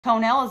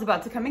Tonell is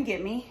about to come and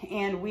get me,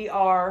 and we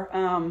are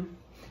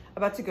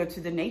about to go to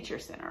the nature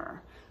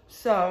center.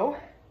 So,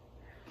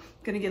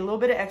 gonna get a little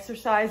bit of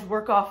exercise,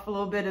 work off a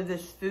little bit of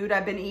this food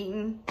I've been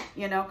eating,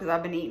 you know, because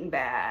I've been eating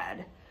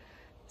bad.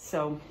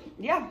 So,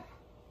 yeah,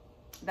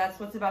 that's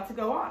what's about to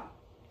go on.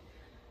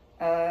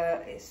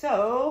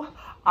 So,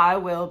 I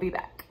will be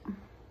back.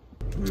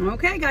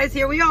 Okay, guys,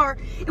 here we are.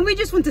 And we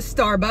just went to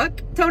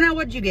Starbucks. Tonell,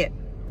 what did you get?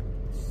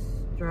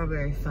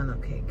 Strawberry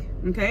funnel cake.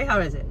 Okay, how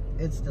is it?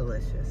 It's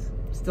delicious.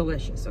 It's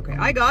delicious. Okay,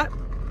 I got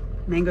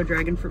mango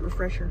dragon fruit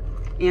refresher.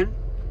 And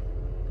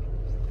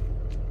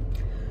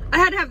I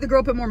had to have the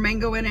girl put more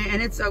mango in it,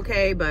 and it's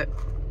okay, but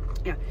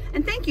yeah.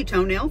 And thank you,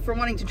 Tonell, for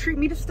wanting to treat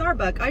me to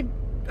Starbucks. I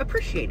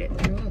appreciate it.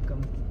 You're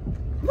welcome.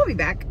 We'll be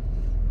back.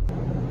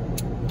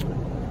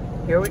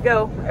 Here we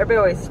go. Everybody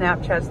always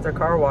Snapchats their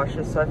car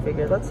washes, so I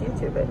figured let's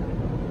YouTube it.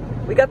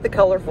 We got the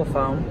colorful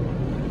foam.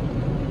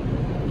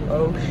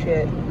 Oh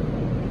shit.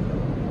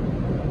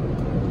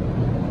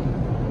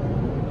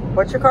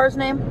 What's your car's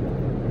name?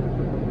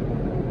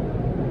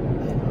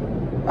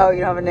 Oh, you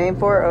don't have a name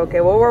for it?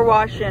 Okay, well, we're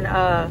washing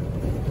the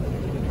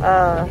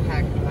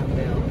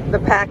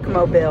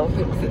Packmobile.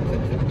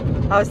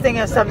 I was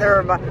thinking of something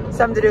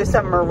to do with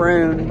something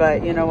maroon,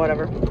 but you know,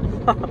 whatever.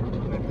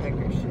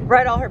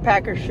 Right, all her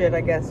Packer shit,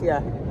 I guess, yeah.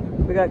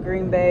 We got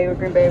Green Bay,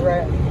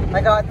 right?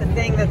 I got the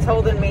thing that's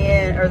holding me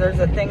in, or there's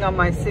a thing on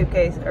my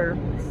suitcase, or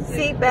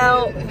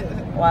seatbelt.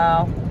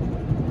 Wow.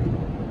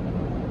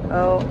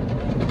 Oh.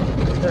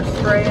 They're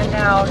spraying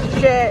now.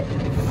 Shit.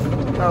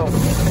 Oh.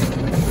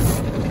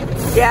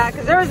 Yeah,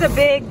 because there was a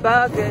big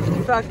bug that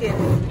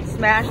fucking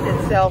smashed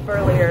itself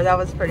earlier. That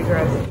was pretty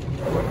gross.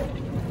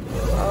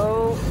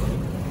 Oh.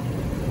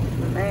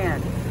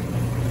 Man.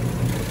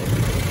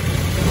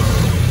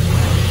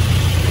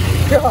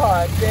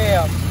 God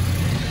damn.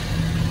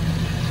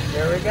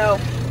 There we go.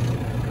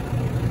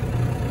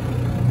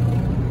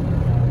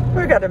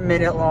 We got a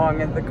minute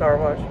long at the car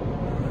wash.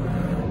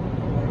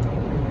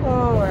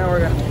 Oh, now we're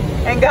gonna.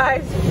 And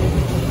guys,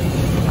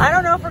 I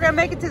don't know if we're gonna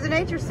make it to the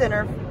nature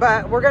center,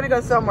 but we're gonna go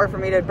somewhere for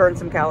me to burn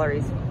some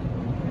calories.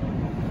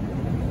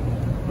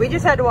 We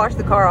just had to wash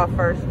the car off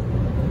first.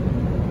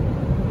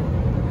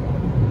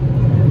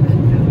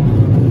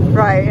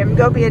 Right, and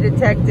go be a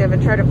detective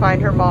and try to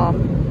find her mom,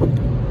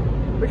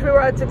 which we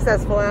were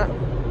unsuccessful at.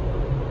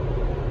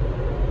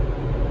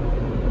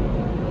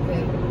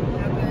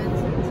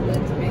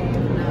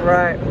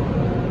 Right.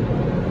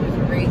 There's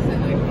a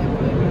reason I can't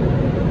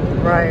find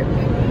her. Right.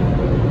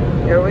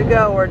 Here we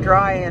go, we're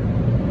drying.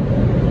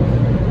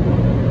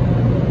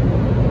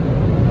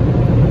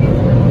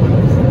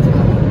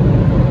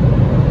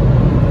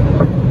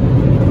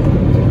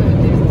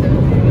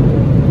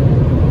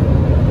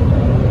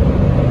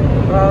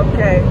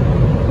 Okay.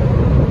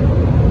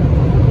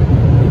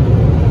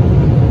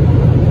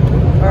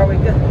 Are we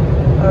good?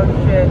 Oh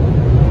shit.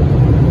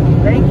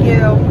 Thank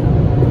you.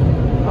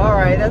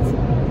 Alright, that's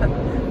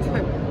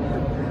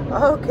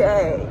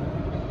okay.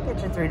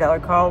 Get your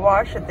 $3 car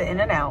wash at the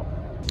In-N-Out.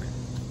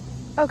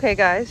 Okay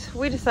guys,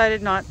 we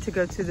decided not to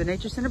go to the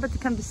nature center, but to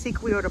come to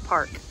Sequiota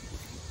Park.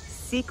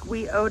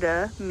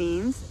 Sequiota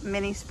means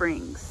mini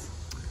springs.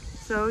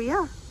 So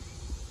yeah,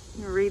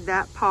 read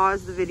that,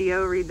 pause the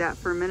video, read that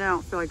for a minute. I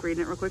don't feel like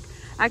reading it real quick.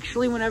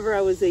 Actually, whenever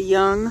I was a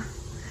young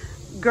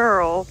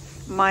girl,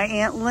 my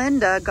Aunt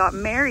Linda got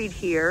married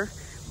here.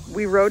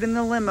 We rode in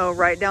the limo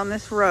right down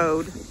this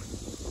road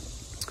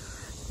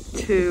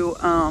to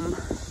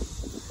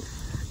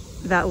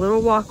that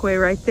little walkway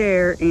right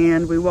there,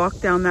 and we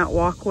walked down that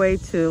walkway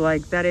to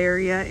like that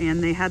area,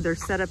 and they had their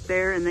setup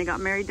there, and they got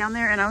married down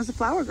there, and I was a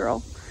flower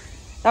girl.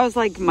 That was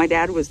like, my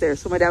dad was there,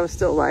 so my dad was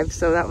still alive,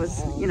 so that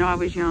was, you know, I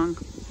was young.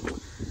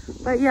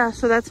 But yeah,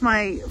 so that's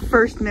my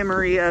first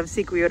memory of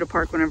Sequiota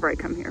Park whenever I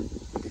come here.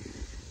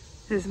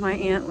 This is my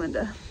Aunt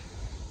Linda.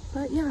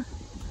 But yeah,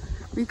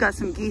 we've got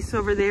some geese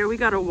over there. We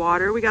got a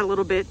water. We got a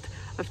little bit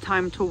of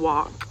time to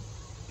walk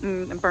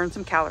and burn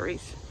some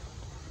calories.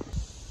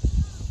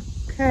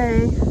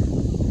 Okay,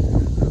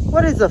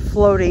 what is a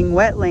floating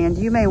wetland,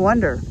 you may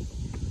wonder?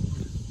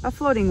 A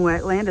floating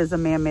wetland is a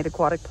man-made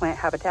aquatic plant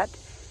habitat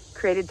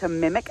created to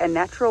mimic a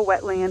natural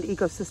wetland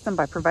ecosystem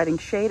by providing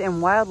shade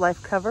and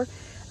wildlife cover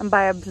and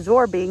by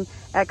absorbing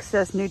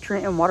excess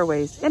nutrient and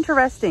waterways.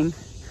 Interesting.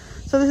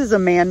 So this is a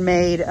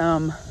man-made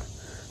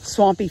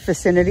swampy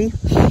vicinity.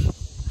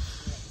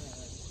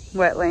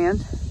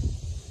 Wetland.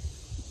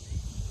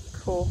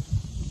 Cool.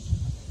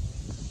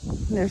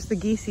 And there's the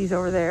geesies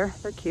over there.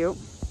 They're cute.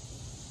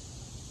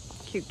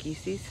 Cute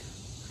geesies.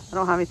 I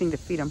don't have anything to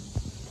feed them.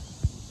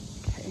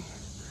 Okay.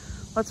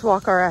 Let's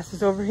walk our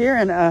asses over here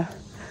and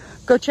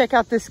go check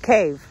out this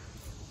cave.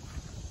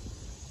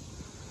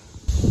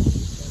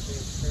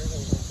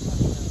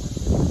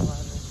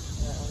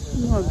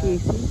 Little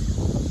geesies.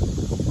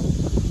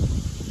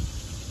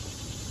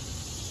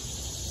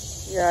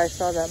 Yeah, I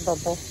saw that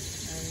bubble.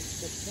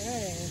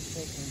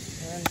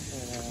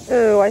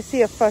 Ooh, I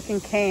see a fucking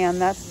can.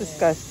 That's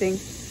disgusting.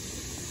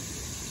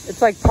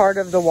 It's like part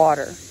of the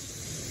water.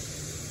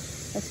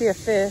 I see a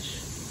fish.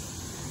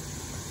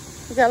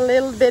 We got a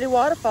little bitty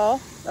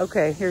waterfall.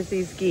 Okay, here's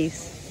these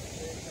geese.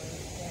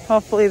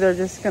 Hopefully they're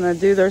just gonna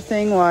do their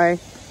thing while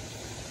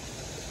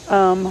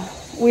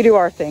we do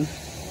our thing.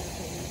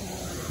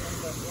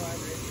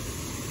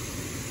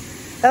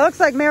 That looks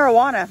like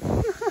marijuana.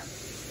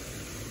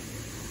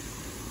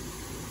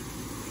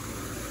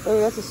 Oh,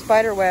 that's a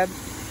spider web.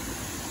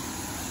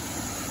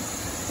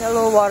 Got a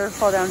little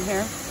waterfall down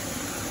here.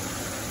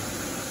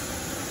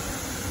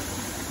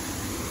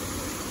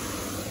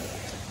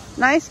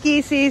 Nice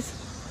geesies.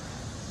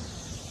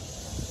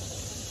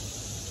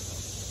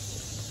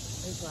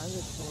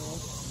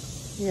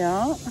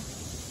 Yeah.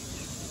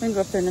 We can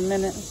go up there in a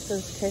minute.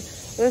 Okay.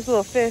 There's a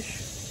little fish.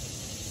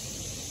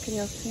 Can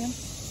y'all see him?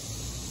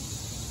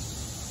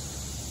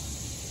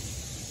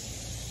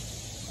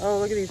 Oh,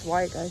 look at these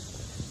white guys.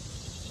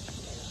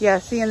 Yeah,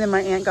 see, and then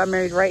my aunt got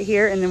married right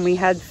here, and then we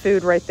had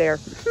food right there.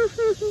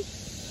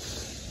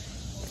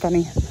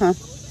 Funny, huh?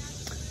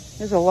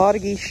 There's a lot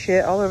of geese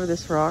shit all over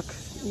this rock.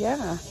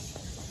 Yeah.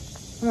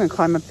 I'm gonna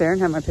climb up there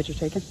and have my picture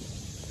taken.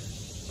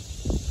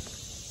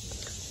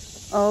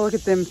 Oh, look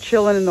at them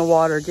chilling in the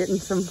water, getting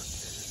some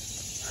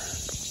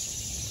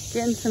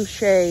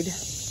shade.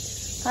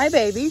 Hi,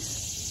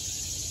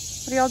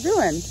 babies. What are y'all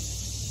doing?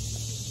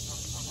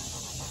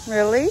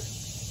 Really?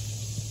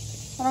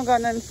 I don't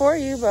got nothing for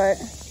you, but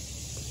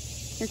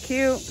you're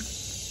cute.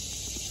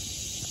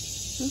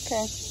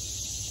 Okay.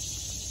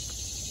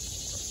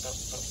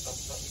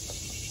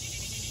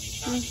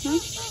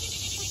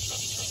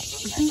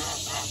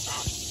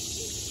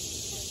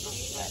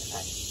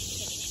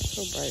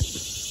 So bright.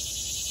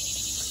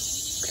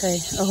 Okay.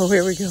 Oh,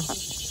 here we go.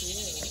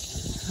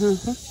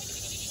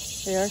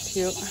 They are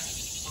cute.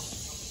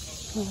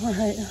 All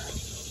right.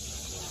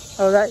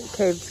 Oh, that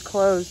cave's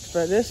closed,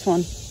 but this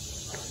one,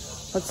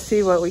 let's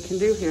see what we can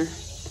do here.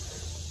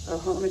 Oh,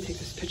 hold on, let me take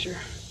this picture.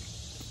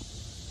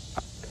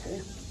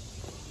 Okay.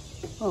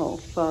 Oh,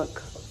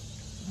 fuck.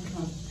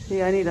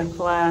 See, I need a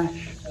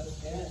flash.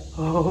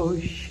 Oh,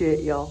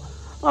 shit, y'all.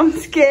 I'm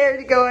scared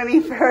to go any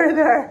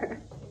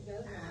further.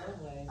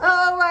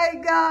 Oh, my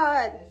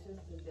God.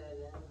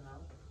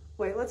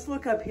 Wait, let's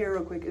look up here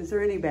real quick. Is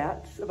there any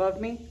bats above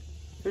me?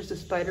 There's a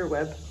spider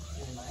web.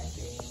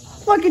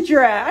 Look at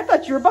your ass. I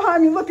thought you were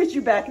behind me. Look at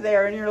you back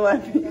there and you're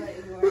laughing.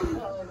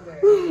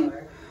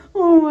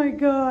 Oh, my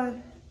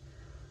God.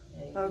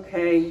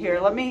 Okay, here,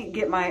 let me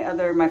get my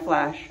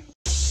flash.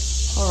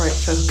 All right,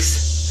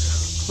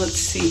 folks, let's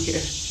see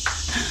here.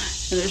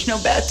 And there's no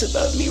bats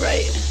above me,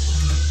 right?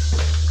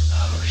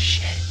 Oh,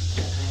 shit.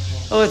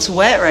 Oh, it's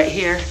wet right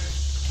here.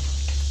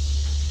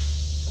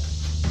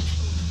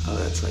 Oh,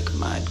 that's like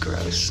mud,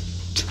 gross.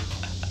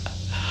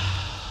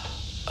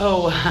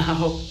 Oh,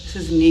 wow. This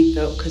is neat,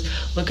 though, because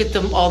look at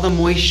all the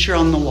moisture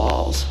on the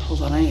walls.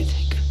 Hold on, I need to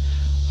take,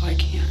 oh, I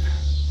can't.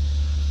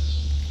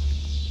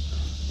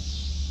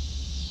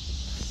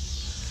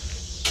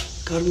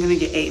 God, I'm gonna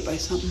get ate by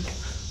something.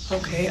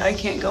 Okay, I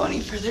can't go any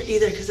further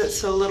either because it's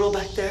so little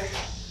back there.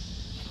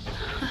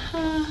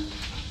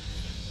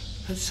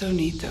 That's so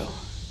neat though.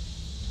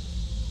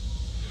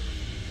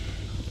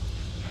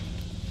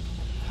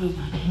 Hold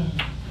on.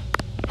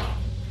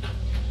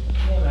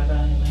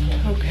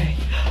 Okay.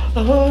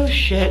 Oh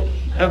shit.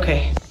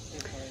 Okay.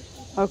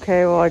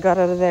 Okay, well I got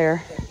out of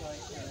there.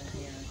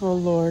 Oh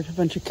Lord, a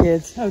bunch of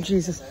kids. Oh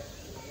Jesus.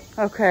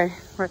 Okay,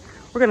 right.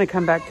 We're gonna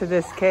come back to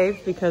this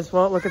cave because,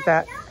 well, look at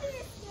that.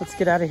 Let's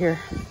get out of here.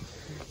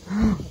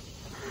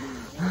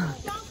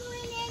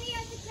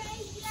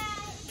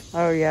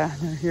 Oh yeah,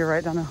 you're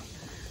right, Donna.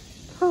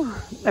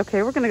 Oh,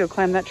 okay, we're gonna go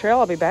climb that trail.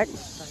 I'll be back.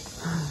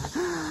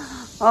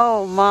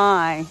 Oh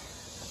my.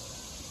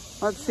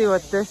 Let's see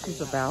what this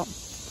is about.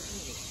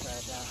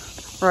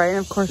 Right, and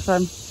of course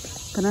I'm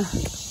gonna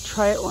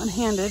try it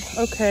one-handed.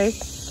 Okay.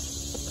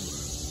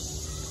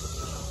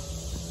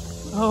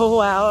 Oh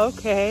wow,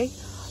 okay.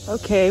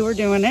 Okay, we're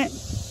doing it.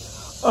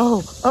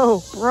 Oh,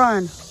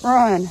 run,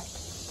 run.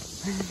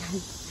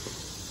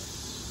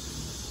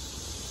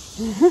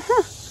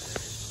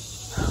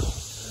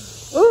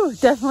 Ooh,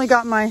 definitely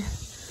got my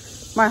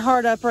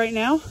heart up right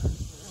now.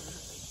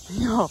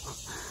 Yo,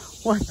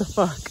 what the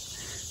fuck?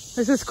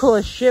 This is cool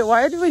as shit.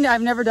 Why do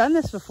I've never done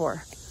this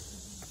before.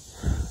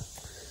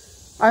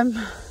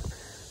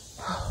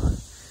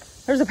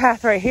 There's a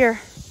path right here.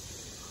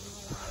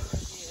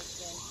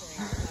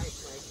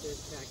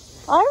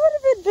 I would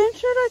have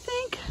adventured, I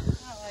think.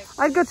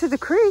 I'd go to the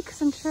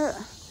creeks and shit.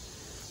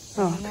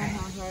 Oh, okay. I know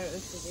how hard it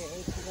was to get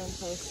into them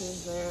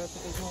places there at the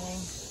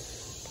beginning.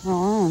 Oh,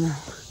 I don't know.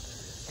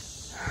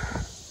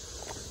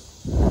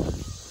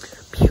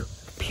 Pew,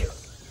 pew.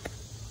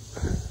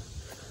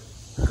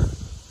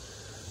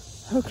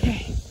 Okay,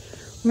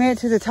 we made it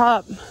to the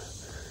top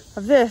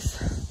of this.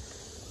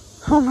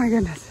 Oh my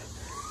goodness.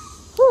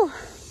 Whew.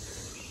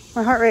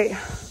 My heart rate.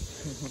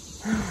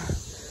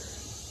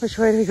 Which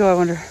way do we go, I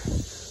wonder?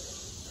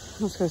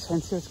 Let's go this way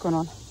and see what's going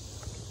on.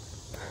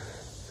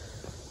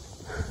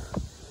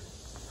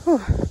 Whew.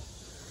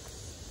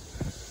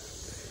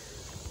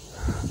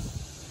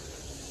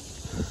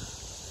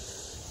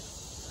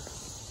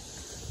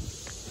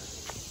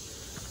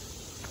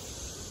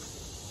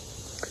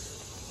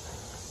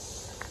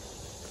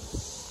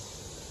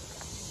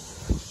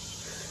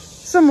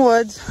 some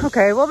woods.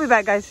 Okay, we'll be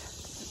back, guys.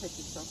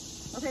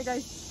 Okay,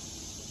 guys.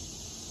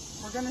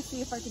 We're gonna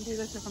see if I can do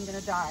this, if I'm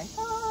gonna die.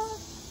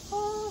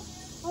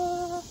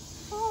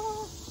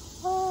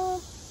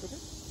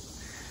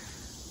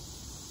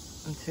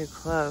 I'm too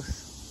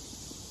close.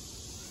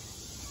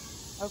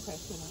 Okay,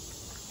 here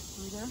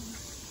we go.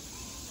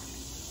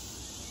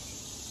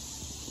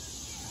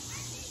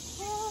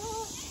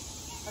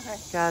 Okay.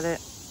 Got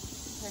it.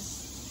 Okay.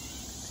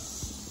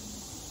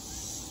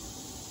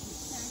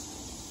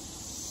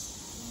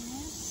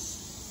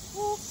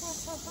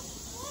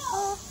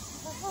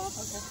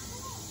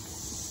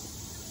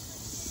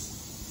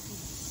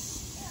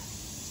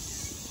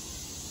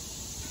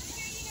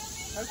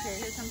 Okay,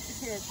 here comes the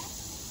kid.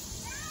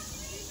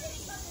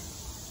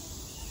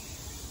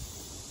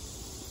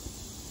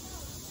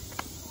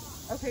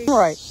 Okay.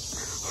 Right.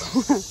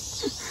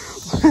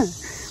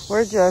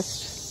 We're just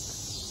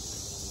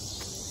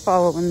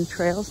following the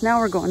trails. Now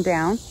we're going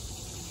down.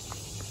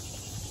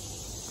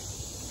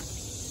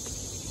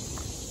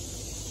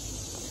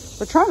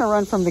 We're trying to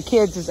run from the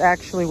kids is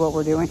actually what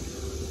we're doing.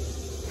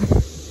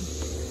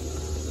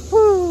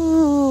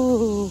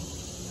 Woo!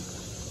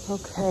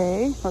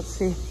 Okay, let's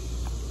see.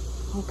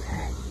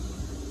 Okay.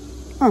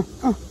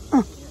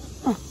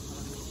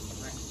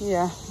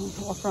 Yeah,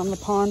 walk around the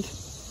pond.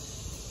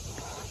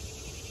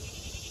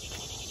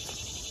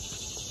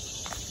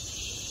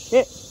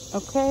 Yeah,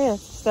 okay,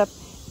 let's step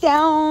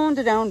down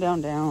to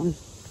down.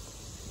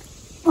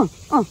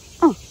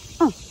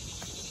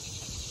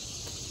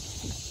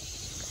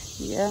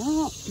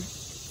 Yeah.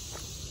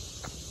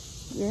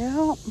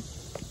 Yeah.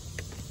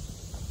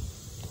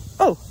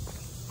 Oh,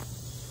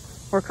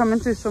 we're coming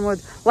through some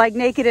woods, like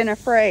Naked and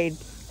Afraid.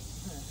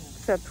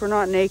 Except we're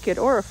not naked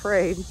or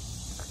afraid.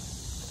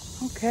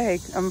 Okay,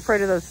 I'm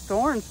afraid of those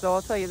thorns, though,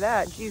 I'll tell you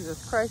that.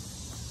 Jesus Christ.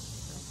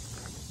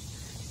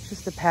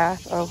 Just a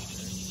path. Oh.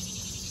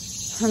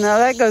 No,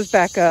 that goes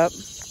back up.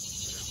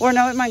 Or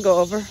no, it might go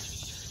over.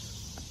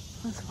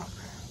 Let's walk.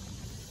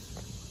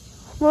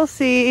 We'll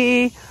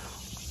see.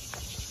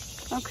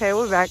 Okay,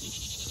 we're back.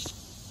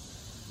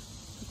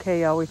 Okay,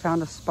 y'all, we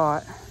found a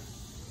spot.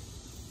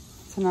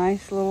 It's a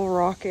nice little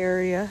rock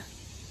area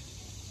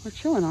we're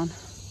chilling on.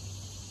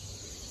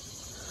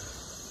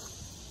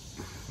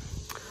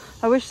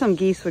 I wish some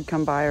geese would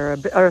come by, or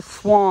a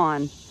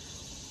swan,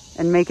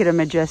 and make it a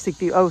majestic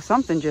view. Oh,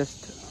 something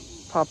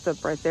just popped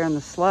up right there in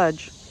the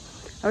sludge.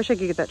 I wish I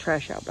could get that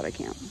trash out, but I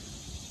can't.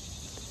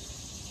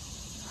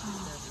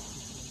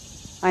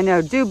 I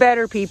know, do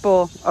better,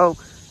 people. Oh,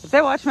 if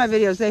they watch my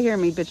videos, they hear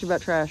me bitch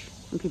about trash.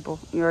 And people,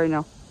 you already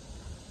know.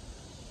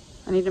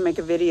 I need to make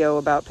a video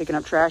about picking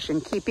up trash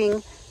and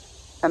keeping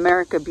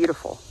America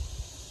beautiful.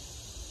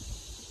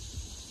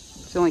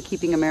 It's only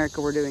keeping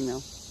America we're doing,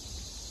 though.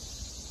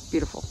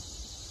 Beautiful.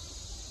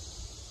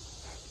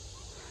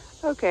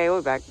 Okay,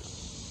 we're back.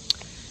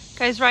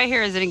 Guys, right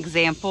here is an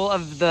example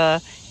of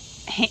the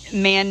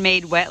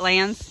man-made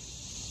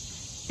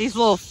wetlands. These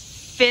little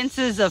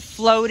fences of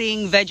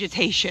floating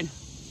vegetation.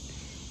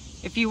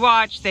 If you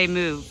watch, they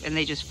move and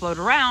they just float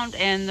around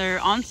and they're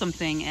on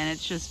something and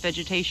it's just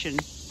vegetation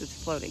that's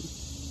floating.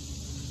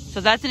 So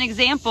that's an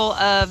example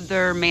of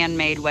their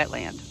man-made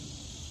wetland.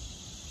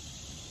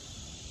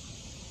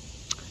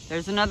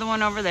 There's another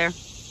one over there.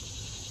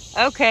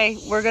 Okay,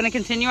 we're gonna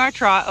continue our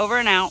trot. Over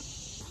and out.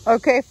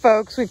 Okay,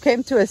 folks, we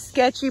came to a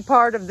sketchy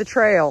part of the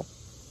trail.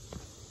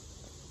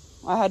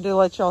 I had to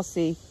let y'all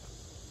see.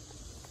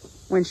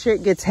 When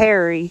shit gets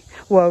hairy,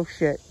 whoa,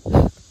 shit.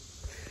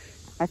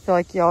 I feel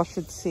like y'all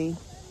should see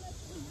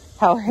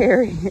how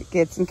hairy it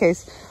gets in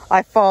case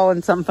I fall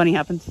and something funny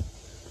happens.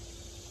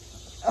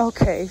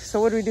 Okay,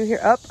 so what do we do here?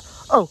 Up?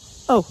 Oh,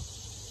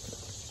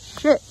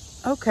 shit.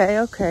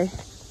 Okay.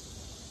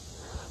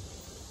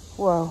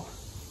 Whoa.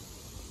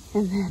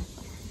 And then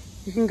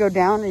you can go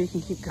down or you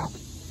can keep going.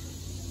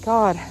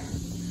 God,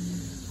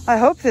 I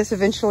hope this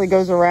eventually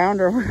goes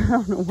around, or I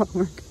don't know what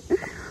we're...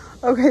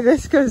 Okay,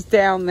 this goes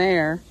down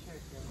there.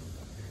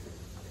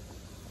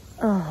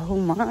 Oh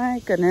my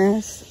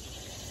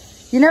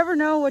goodness. You never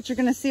know what you're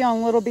gonna see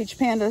on Little Beach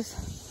Panda's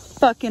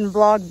fucking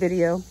vlog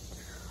video.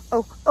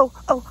 Oh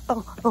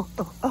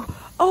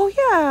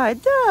yeah,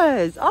 it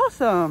does.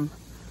 Awesome.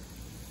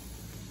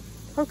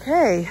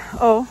 Okay.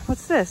 Oh,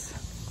 what's this?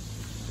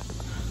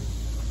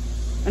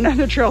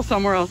 Another trail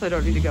somewhere else I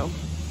don't need to go.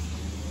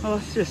 Well,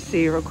 let's just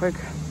see real quick,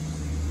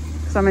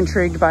 because I'm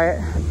intrigued by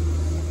it.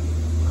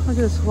 Look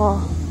at this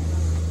wall.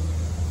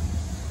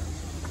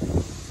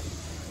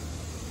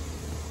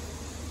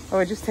 Oh,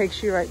 it just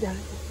takes you right down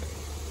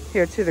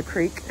here to the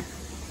creek.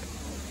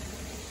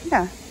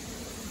 Yeah.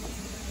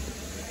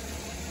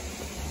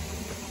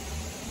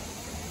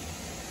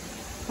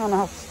 I don't know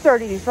how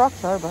sturdy these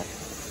rocks are, but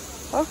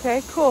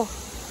okay, cool.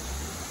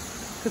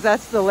 Because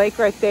that's the lake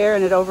right there,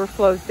 and it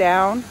overflows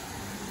down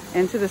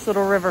into this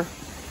little river.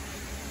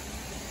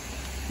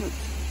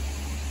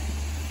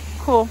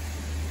 Cool.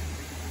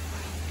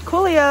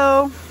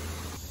 Coolio.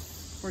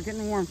 We're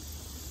getting warm,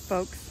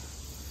 folks.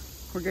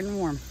 We're getting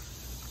warm.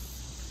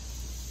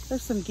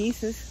 There's some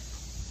geese.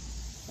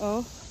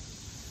 Oh.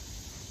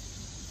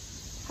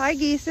 Hi,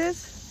 geeses.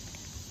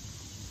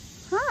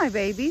 Hi,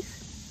 babies.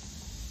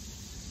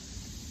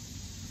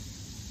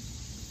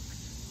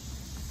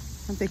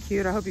 Aren't they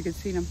cute? I hope you can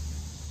see them.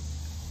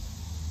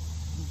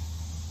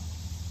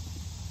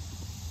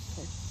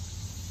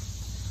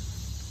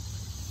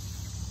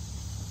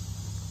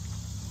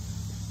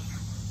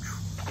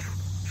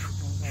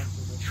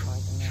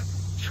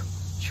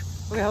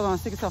 Okay, hold on.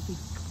 Let's take a selfie.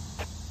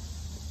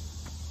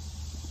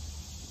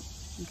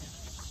 Okay.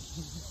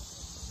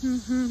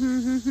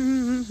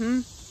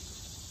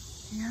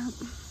 Yep.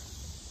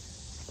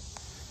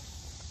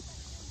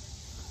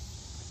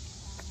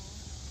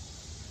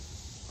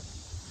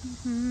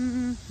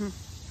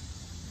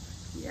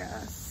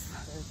 Yes.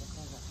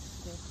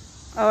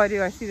 Oh, I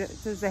do. I see that.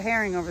 There's a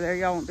herring over there.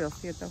 Y'all won't be able to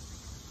see it though.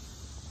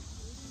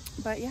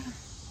 But yeah.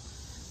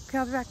 Okay,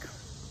 I'll be back.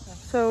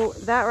 So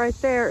that right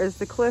there is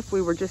the cliff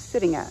we were just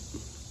sitting at.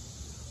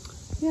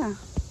 Yeah.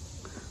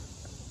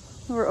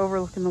 We're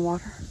overlooking the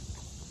water.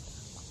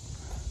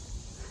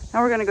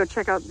 Now we're gonna go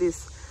check out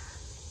these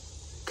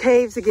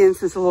caves again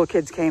since the little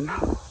kids came.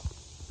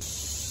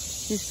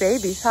 These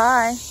babies,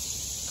 hi.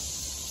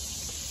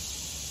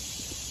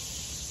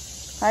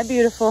 Hi,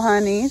 beautiful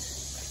honeys.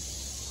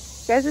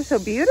 You guys are so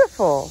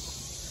beautiful.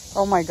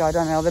 Oh my God,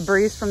 Donnell, the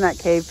breeze from that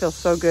cave feels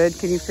so good.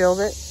 Can you feel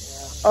it?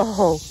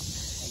 Oh,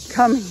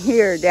 come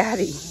here,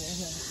 Daddy.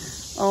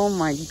 Oh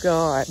my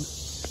God.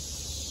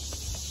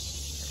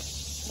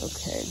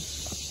 Okay.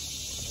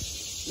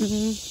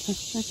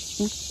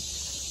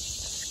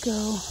 Let's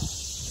go.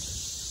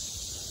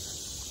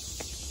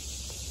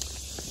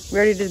 We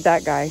already did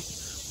that guy.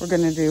 We're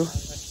gonna do. It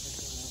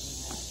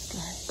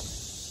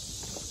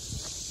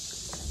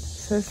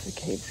says the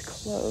cave's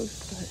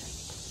closed, but.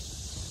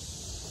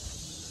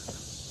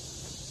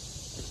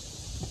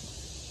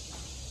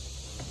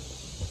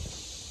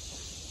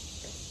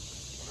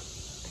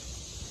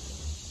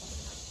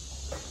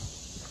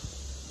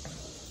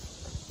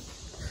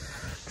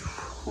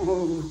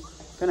 Oh,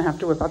 gonna have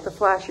to whip out the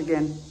flash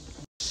again.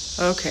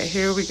 Okay,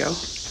 here we go.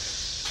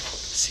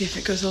 See if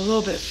it goes a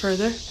little bit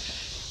further.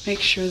 Make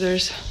sure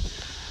there's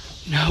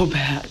no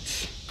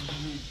bats.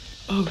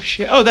 Oh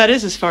shit. Oh, that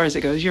is as far as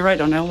it goes. You're right,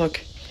 Donnell.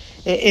 Look.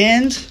 It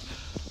ends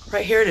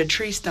right here at a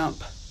tree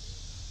stump.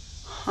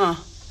 Huh.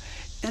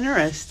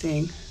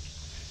 Interesting.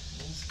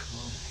 That's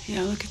cool.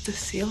 Yeah, look at the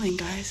ceiling,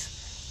 guys.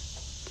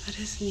 That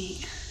is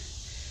neat.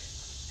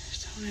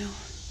 There's Donnell.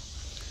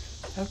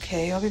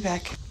 Okay, I'll be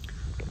back.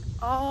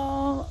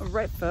 All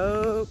right,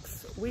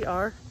 folks. We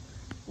are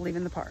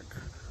leaving the park.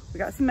 We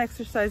got some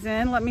exercise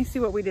in. Let me see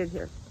what we did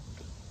here.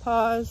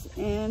 Pause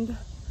and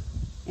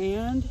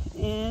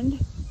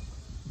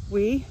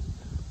we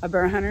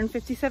burned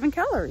 157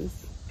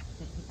 calories.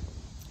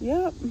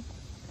 Yep.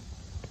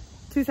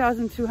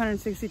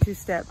 2,262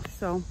 steps.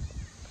 So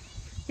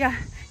yeah,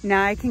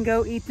 now I can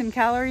go eat them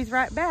calories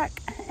right back.